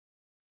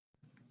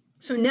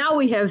So now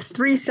we have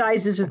three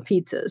sizes of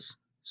pizzas: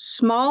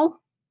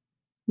 small,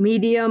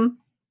 medium,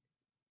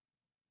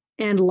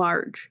 and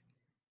large.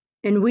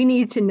 And we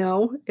need to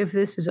know if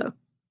this is a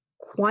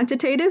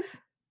quantitative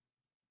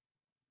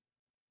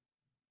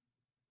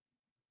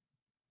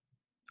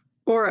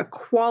or a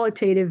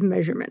qualitative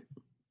measurement.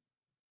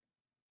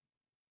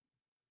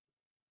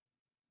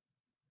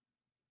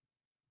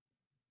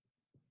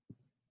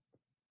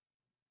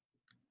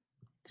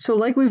 So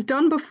like we've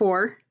done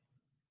before,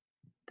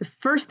 the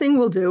first thing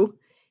we'll do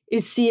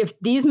is see if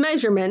these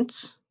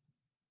measurements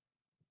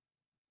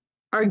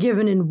are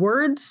given in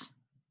words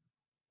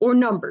or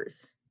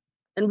numbers.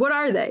 And what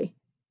are they?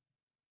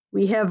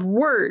 We have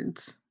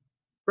words,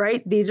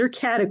 right? These are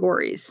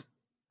categories.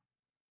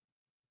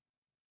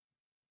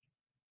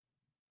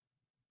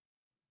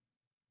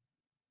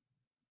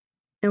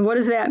 And what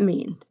does that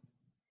mean?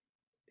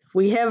 If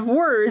we have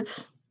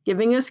words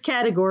giving us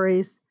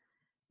categories,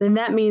 then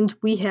that means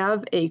we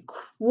have a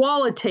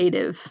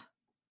qualitative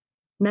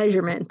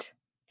measurement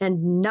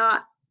and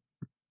not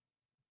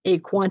a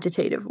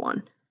quantitative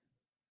one.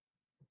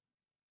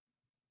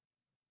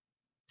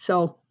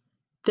 So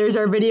there's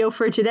our video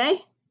for today.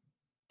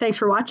 Thanks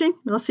for watching,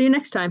 and I'll see you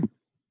next time.